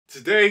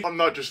Today, I'm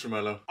not just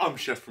Romello, I'm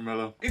Chef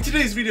Romello. In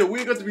today's video,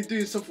 we're going to be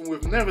doing something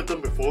we've never done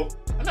before,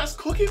 and that's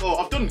cooking. Oh,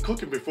 I've done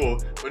cooking before,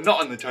 but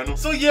not on the channel.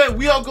 So yeah,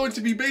 we are going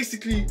to be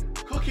basically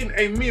cooking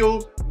a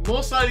meal,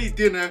 most likely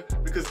dinner,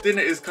 because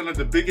dinner is kind of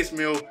the biggest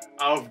meal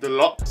out of the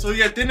lot. So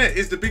yeah, dinner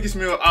is the biggest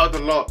meal out of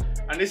the lot,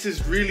 and this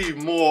is really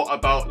more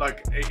about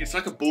like, it's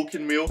like a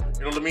bulking meal,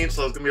 you know what I mean?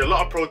 So there's gonna be a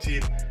lot of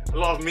protein, a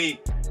lot of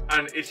meat,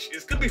 and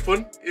it's gonna be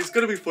fun. It's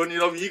gonna be fun, you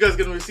know, you guys are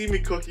gonna see me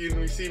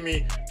cooking, you see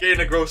me getting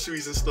the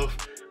groceries and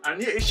stuff. And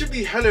yeah, it should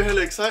be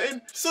hella exciting.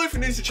 So if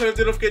you're new to the channel,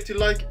 don't forget to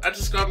like and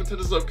subscribe and turn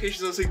those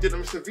notifications so you didn't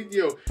miss a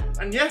video.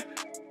 And yeah,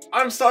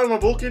 I'm starting my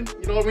bulking,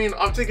 you know what I mean?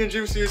 I'm taking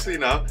gym seriously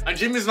now. And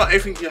gym is not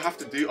everything you have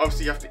to do.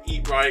 Obviously you have to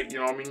eat right, you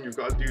know what I mean? You've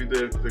got to do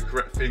the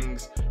correct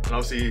things. And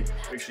obviously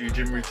make sure your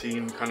gym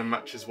routine kind of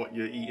matches what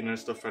you're eating and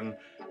stuff. And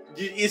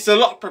it's a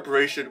lot of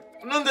preparation.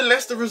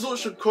 Nonetheless, the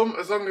results should come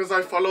as long as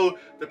I follow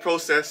the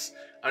process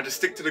and just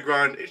stick to the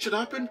grind. It should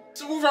happen.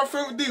 So without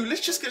further ado,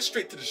 let's just get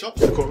straight to the shop.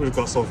 Look what we've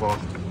got so far.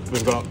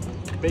 We've got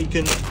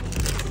bacon,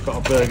 we've got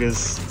our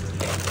burgers,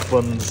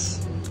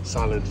 buns,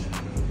 salad.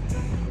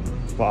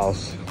 What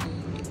else?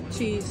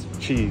 Cheese.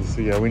 Cheese.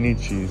 So yeah, we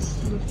need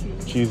cheese. Love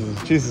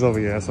cheese. Cheese is over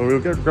here, so we'll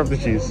grab the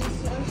cheese.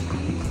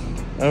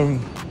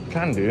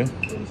 Can do.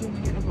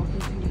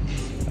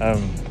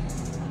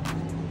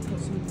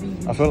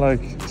 I feel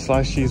like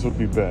sliced cheese would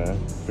be better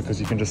because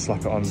you can just slap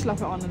it on. Slap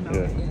it on and melt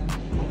it, yeah.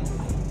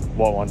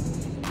 What one?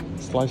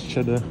 Sliced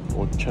cheddar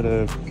or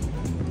cheddar?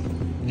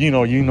 You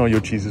know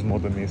your cheeses more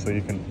than me, so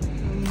you can.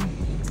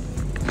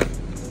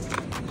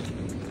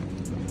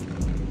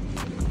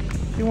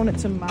 You want it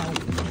to melt,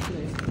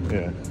 actually.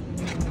 Yeah.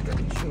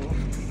 Sure.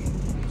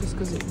 Just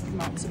because it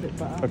melts a bit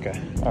better.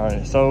 Okay. All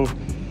right. So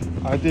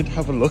I did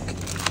have a look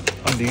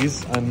on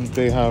these, and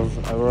they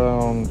have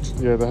around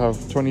they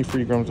have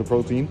 23 grams of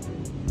protein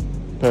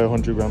per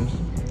 100 grams.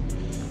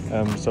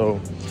 So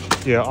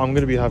yeah, I'm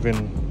gonna be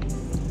having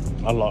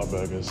a lot of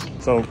burgers.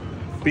 So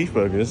beef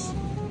burgers,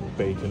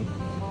 bacon.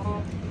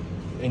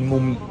 Any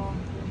more meat?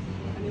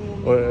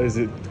 Or is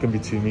it gonna be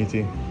too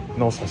meaty?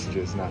 No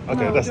sausages now.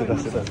 Okay, no, that's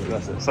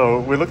it.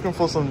 So we're looking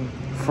for some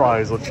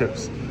fries or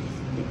chips.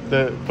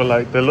 But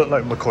like they look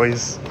like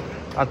McCoy's.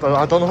 I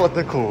don't know what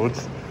they're called.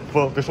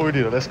 But before we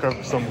do that, let's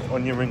grab some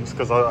onion rings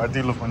because I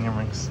do love onion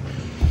rings.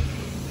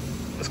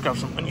 Let's grab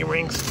some onion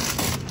rings.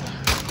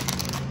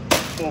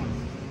 Boom.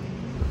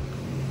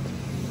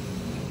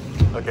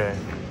 Okay.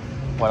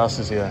 What else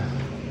is here?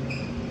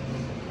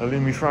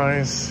 Halloumi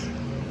fries.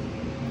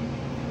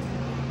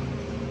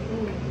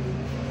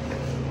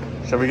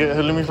 Shall we get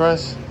halloumi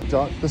fries?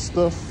 Got the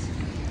stuff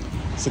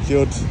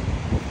secured. You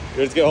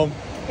ready to get home?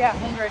 Yeah,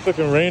 hungry. It's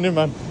fucking raining,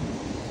 man.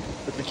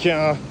 Look at the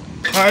car.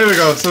 Alright, here we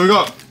go. So we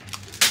got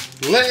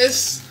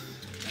lettuce.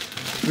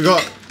 We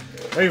got,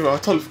 there you go, I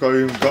totally forgot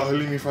we got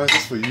halloumi fries.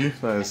 That's for you,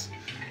 that is.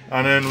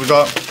 And then we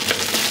got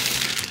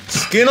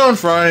skin on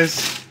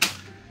fries.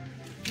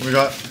 We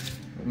got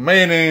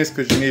mayonnaise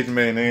because you need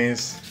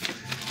mayonnaise.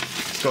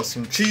 It's got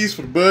some cheese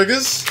for the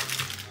burgers.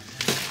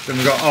 Then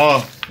we got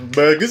our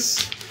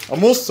burgers.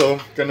 I'm also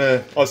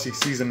gonna obviously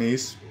season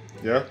these,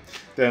 yeah.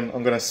 Then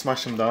I'm gonna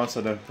smash them down so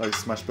they're like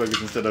smashed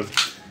burgers instead of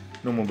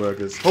normal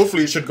burgers.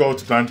 Hopefully it should go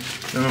to plan.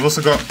 Then we've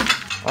also got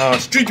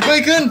streaky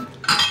bacon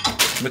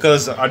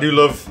because I do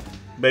love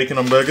bacon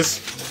on burgers.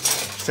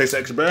 Tastes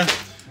extra better.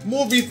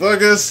 More beef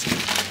burgers.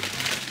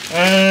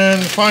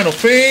 And final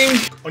thing,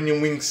 onion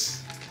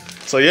wings.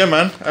 So yeah,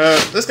 man,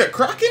 let's get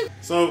cracking.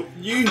 So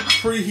you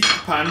preheat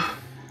the pan,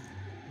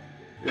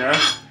 yeah,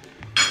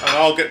 and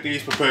I'll get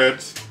these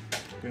prepared.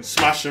 You can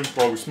smash them,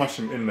 probably smash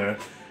them in there.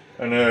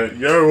 And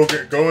yeah, we'll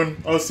get going.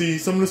 Obviously,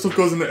 some of the stuff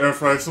goes in the air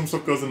fryer, some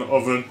stuff goes in the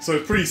oven. So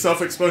it's pretty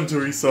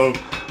self-explanatory, so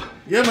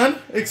yeah, man,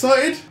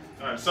 excited.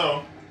 Alright,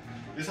 so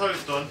this is how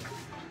it's done.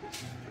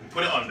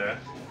 Put it on there,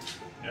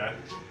 yeah,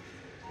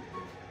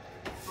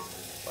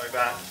 like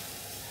that.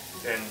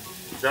 Then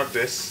grab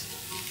this.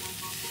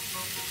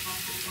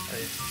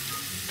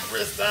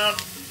 Wrist down.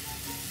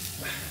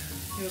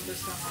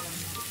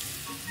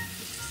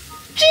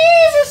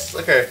 Jesus!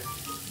 Okay.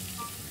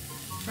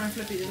 Try and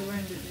flip it the other way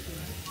and do it.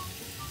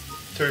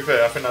 To be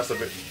fair, I think that's a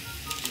bit.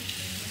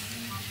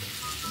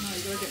 No,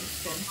 you gotta get the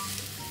skin.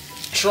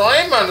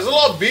 Try, man. There's a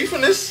lot of beef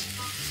in this.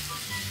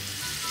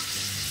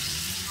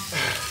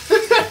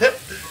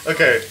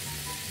 Okay.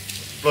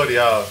 Bloody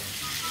hell.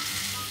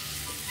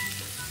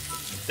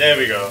 There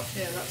we go.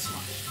 Yeah, that's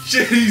smashed.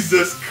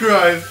 Jesus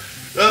Christ.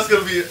 That's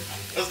gonna be a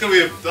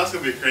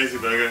crazy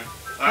burger.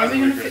 How are we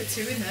gonna fit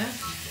two in there?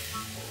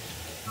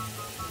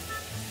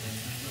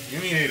 You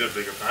need a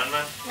bigger pan,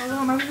 man. I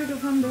don't have a bigger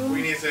pan, though.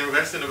 We need to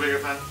invest in a bigger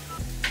pan.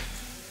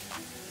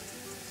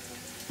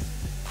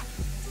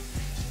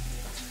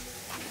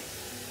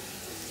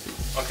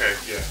 Okay,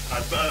 yeah.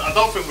 I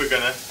don't think we're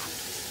gonna.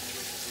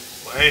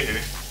 But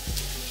hey.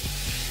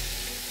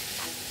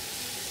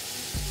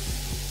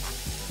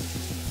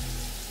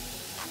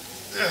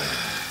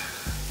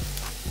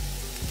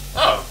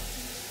 Oh.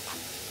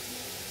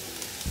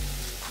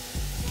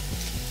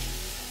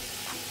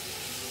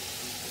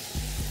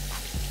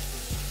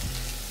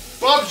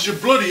 Bob's your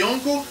bloody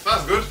uncle.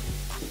 That's good.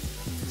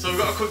 So we've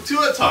got to cook 2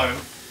 at a time.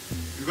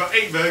 We've got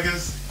 8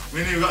 burgers,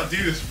 meaning we've got to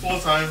do this 4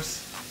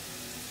 times.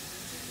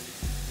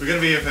 We're going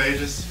to be here for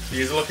ages.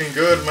 These are looking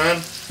good,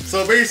 man.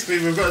 So basically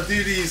we've got to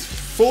do these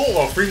 4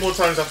 or 3 more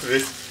times after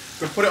this.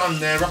 We're going to put it on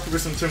there, wrap it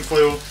with some tin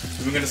foil,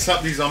 and we're going to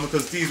slap these on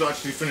because these will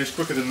actually finish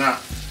quicker than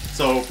that.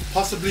 So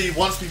possibly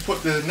once we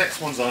put the next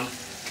ones on,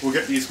 we'll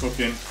get these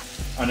cooking.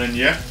 And then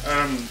yeah,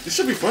 this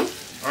should be fun.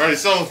 Alright,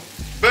 so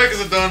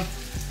burgers are done.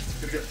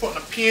 Gonna get put in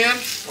a pan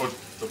or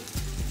the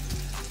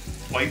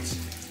plate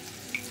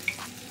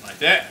like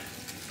that.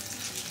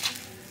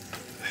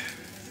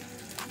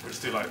 We'll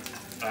just do like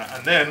that,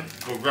 and then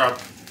we'll grab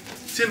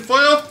tin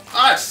foil.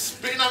 Ah, it's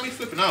spitting at me,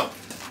 flipping out.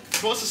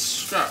 What's a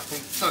scrap?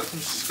 From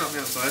scrap on the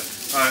outside.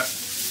 Alright,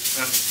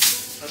 and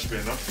that should be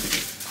enough.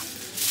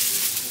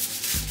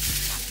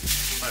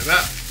 Like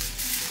that,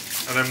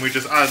 and then we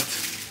just add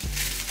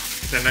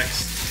the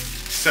next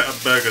set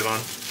of burgers on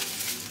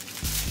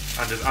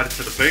and just add it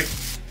to the plate.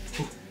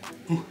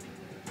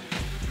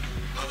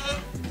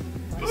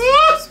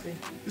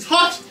 It's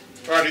hot!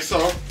 Alrighty, so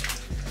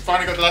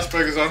finally got the last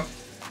burgers on.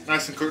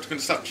 Nice and cooked.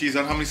 Gonna slap cheese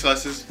on. How many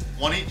slices?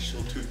 1 each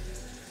or 2?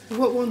 We've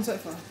got 1 so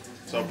far.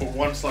 So I'll put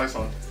 1 slice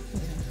on.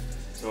 Okay.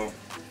 So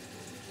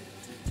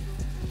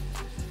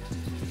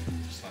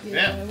just like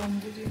yeah, that.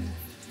 1 will do.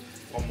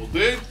 1 will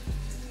do.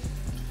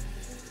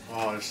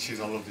 Oh, this cheese,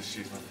 I love this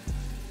cheese, man.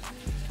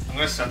 I'm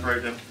gonna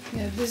separate them.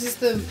 Yeah, this is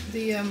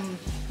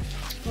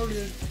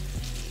probably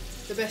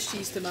the best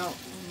cheese to melt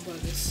on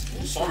burgers.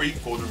 Oh, sorry,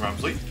 Gordon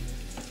Ramsay.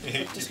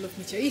 I just love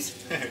my cheese.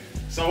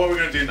 So what we're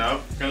gonna do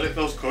now, we're gonna let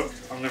those cook.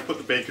 I'm gonna put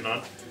the bacon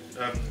on.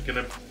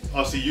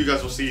 Obviously you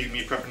guys will see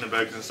me prepping the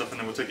burgers and stuff, and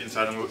then we'll take it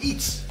inside and we'll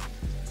eat. So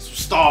I'm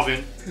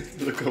starving.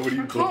 Look how many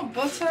buns. I can't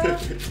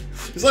butter.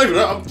 It's not even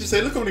that, I'm just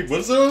saying, look how many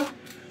buns there are.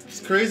 It's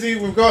crazy.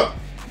 We've got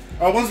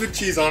our ones with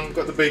cheese on, we've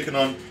got the bacon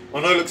on. I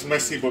know it looks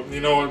messy, but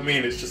you know what I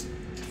mean, it's just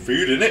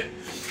food, innit?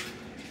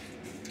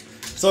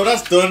 So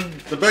that's done.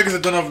 The burgers are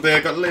done over there,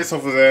 got lettuce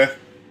over there.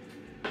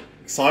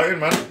 Exciting,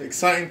 man.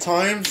 Exciting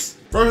times.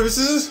 Rock, paper,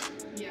 scissors?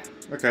 Yeah.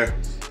 Okay.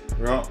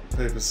 Rock,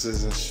 paper,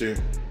 scissors, shoot.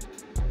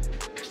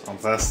 I'm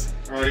fast.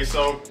 Alrighty,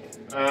 so,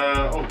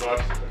 oh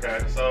god.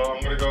 Okay, so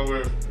I'm gonna go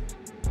with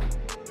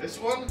this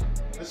one,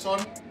 this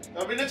one.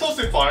 I mean, they're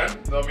toasted fine.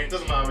 I mean, it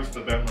doesn't matter if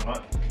they're burnt or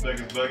not.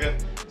 Burger's burger.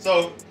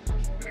 So,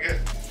 I'm gonna get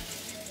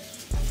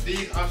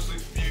these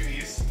absolute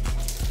beauties.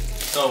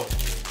 So,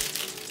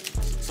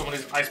 some of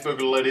this iceberg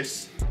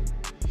lettuce.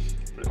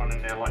 Put it on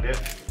in there like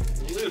that.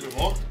 A little bit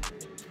more.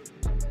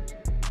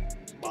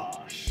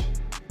 Bosh.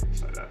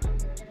 Just like that.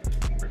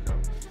 Bring it up.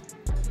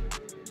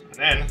 And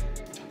then,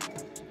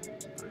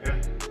 put it in.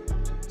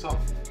 Top.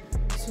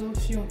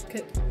 Sauce, you want to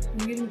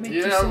make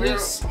yeah, the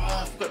sauce? Oh,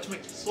 I forgot to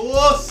make the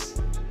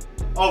sauce.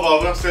 Oh well,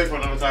 we'll have to save it for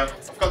another time. I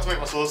forgot to make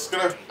my sauce.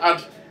 Gonna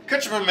add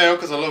ketchup and mayo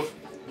because I love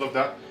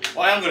that.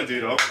 What I am gonna do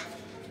though,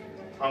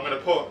 I'm gonna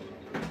put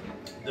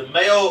the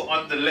mayo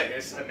on the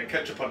lettuce and the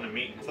ketchup on the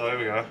meat. So here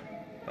we go.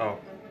 Oh,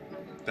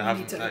 they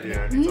haven't. Yeah, I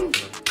need to open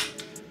them.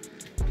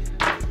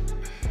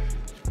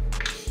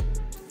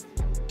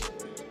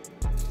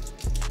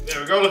 There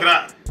we go. Look at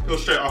that.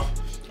 Feels straight off.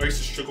 I used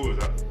to struggle with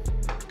that.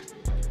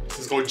 This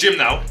is called gym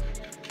now.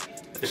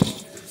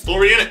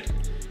 Story in it.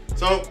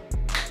 So,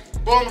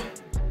 boom,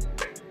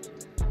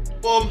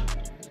 boom,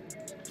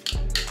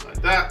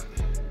 like that.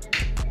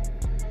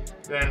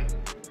 Then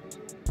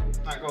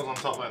that goes on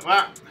top like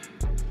that.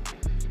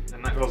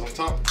 Then that goes on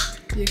top.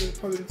 You're gonna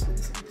probably do the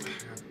same thing.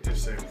 Do the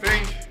same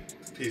thing.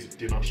 Please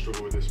do not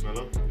struggle with this,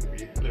 Mellow. It'll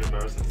be a little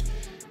embarrassing.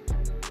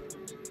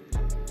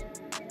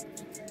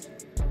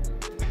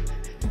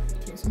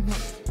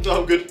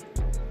 Oh, good.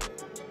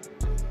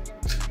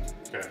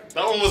 Okay,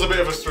 that one was a bit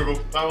of a struggle.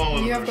 That one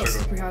was a bit of a struggle. You have got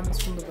slippery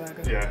hands from the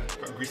burger. Yeah,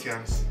 got greasy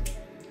hands.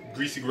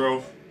 Greasy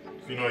Grove.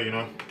 If you know, you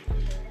know.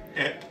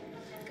 Yeah.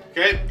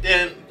 Okay,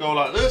 then go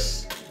like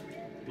this.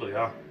 Bloody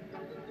hell.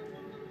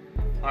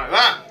 Like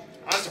that.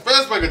 That's the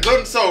first burger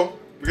done. So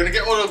we're gonna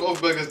get all of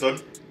the burgers done,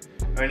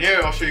 and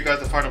yeah, I'll show you guys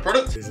the final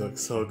product. These look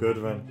so good,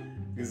 man.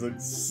 These look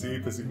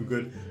super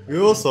good. We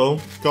also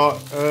got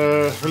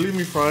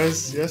halloumi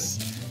fries, yes,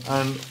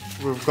 and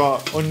we've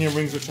got onion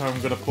rings which I'm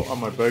gonna put on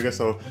my burger.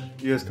 So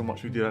you guys can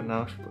watch me do that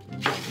now. Put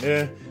them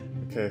there.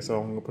 Okay, so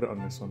I'm gonna put it on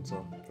this one.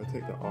 So if I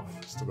take that off,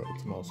 still got the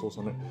tomato sauce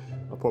on it.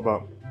 I'll put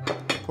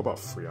about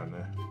 3 on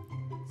there.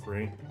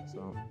 3.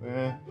 So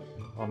there.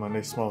 Oh man,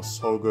 they smell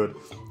so good.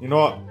 You know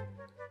what?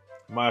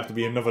 Might have to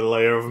be another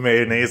layer of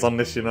mayonnaise on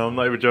this, you know, I'm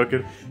not even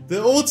joking.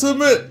 The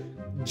ultimate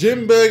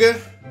gym burger.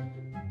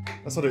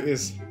 That's what it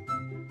is.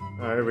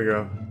 Alright, here we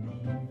go.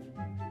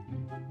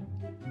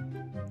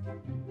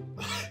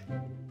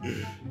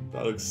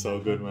 That looks so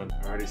good, man.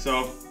 Alrighty,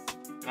 so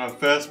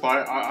first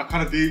bite. I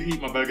kind of do eat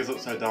my burgers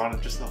upside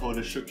down just to hold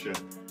the structure.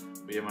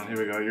 But yeah, man, here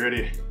we go. You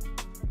ready?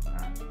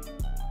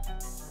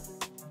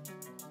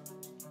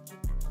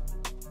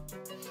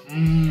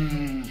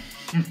 Mmm.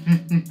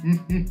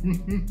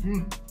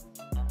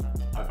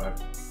 High five.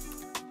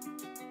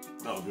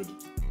 That was good.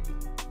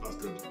 That's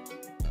good.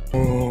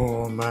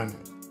 Oh man,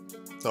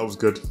 that was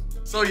good.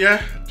 So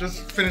yeah,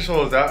 just finished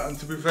all of that, and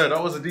to be fair,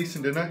 that was a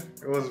decent dinner.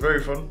 It was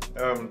very fun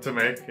to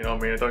make, you know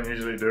what I mean? I don't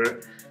usually do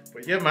it.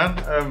 But yeah, man,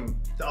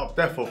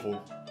 they're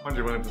full,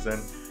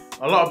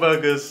 100%. A lot of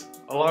burgers,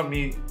 a lot of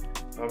meat,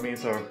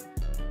 so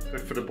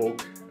good for the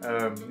bulk.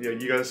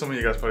 Yeah, some of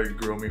you guys probably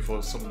grew on me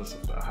for some of the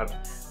stuff that I had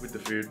with the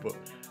food, but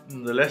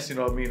nonetheless, you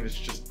know what I mean, it's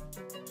just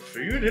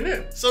food,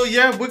 innit? So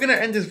yeah, we're gonna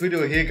end this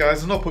video here, guys.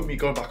 There's no point me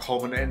going back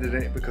home and ending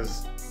it,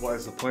 because what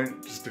is the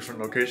point? Just different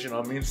location, you know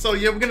what I mean? So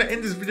yeah, we're gonna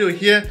end this video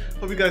here.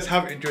 Hope you guys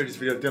have enjoyed this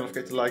video. Don't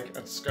forget to like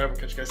and subscribe, and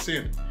catch you guys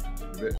soon.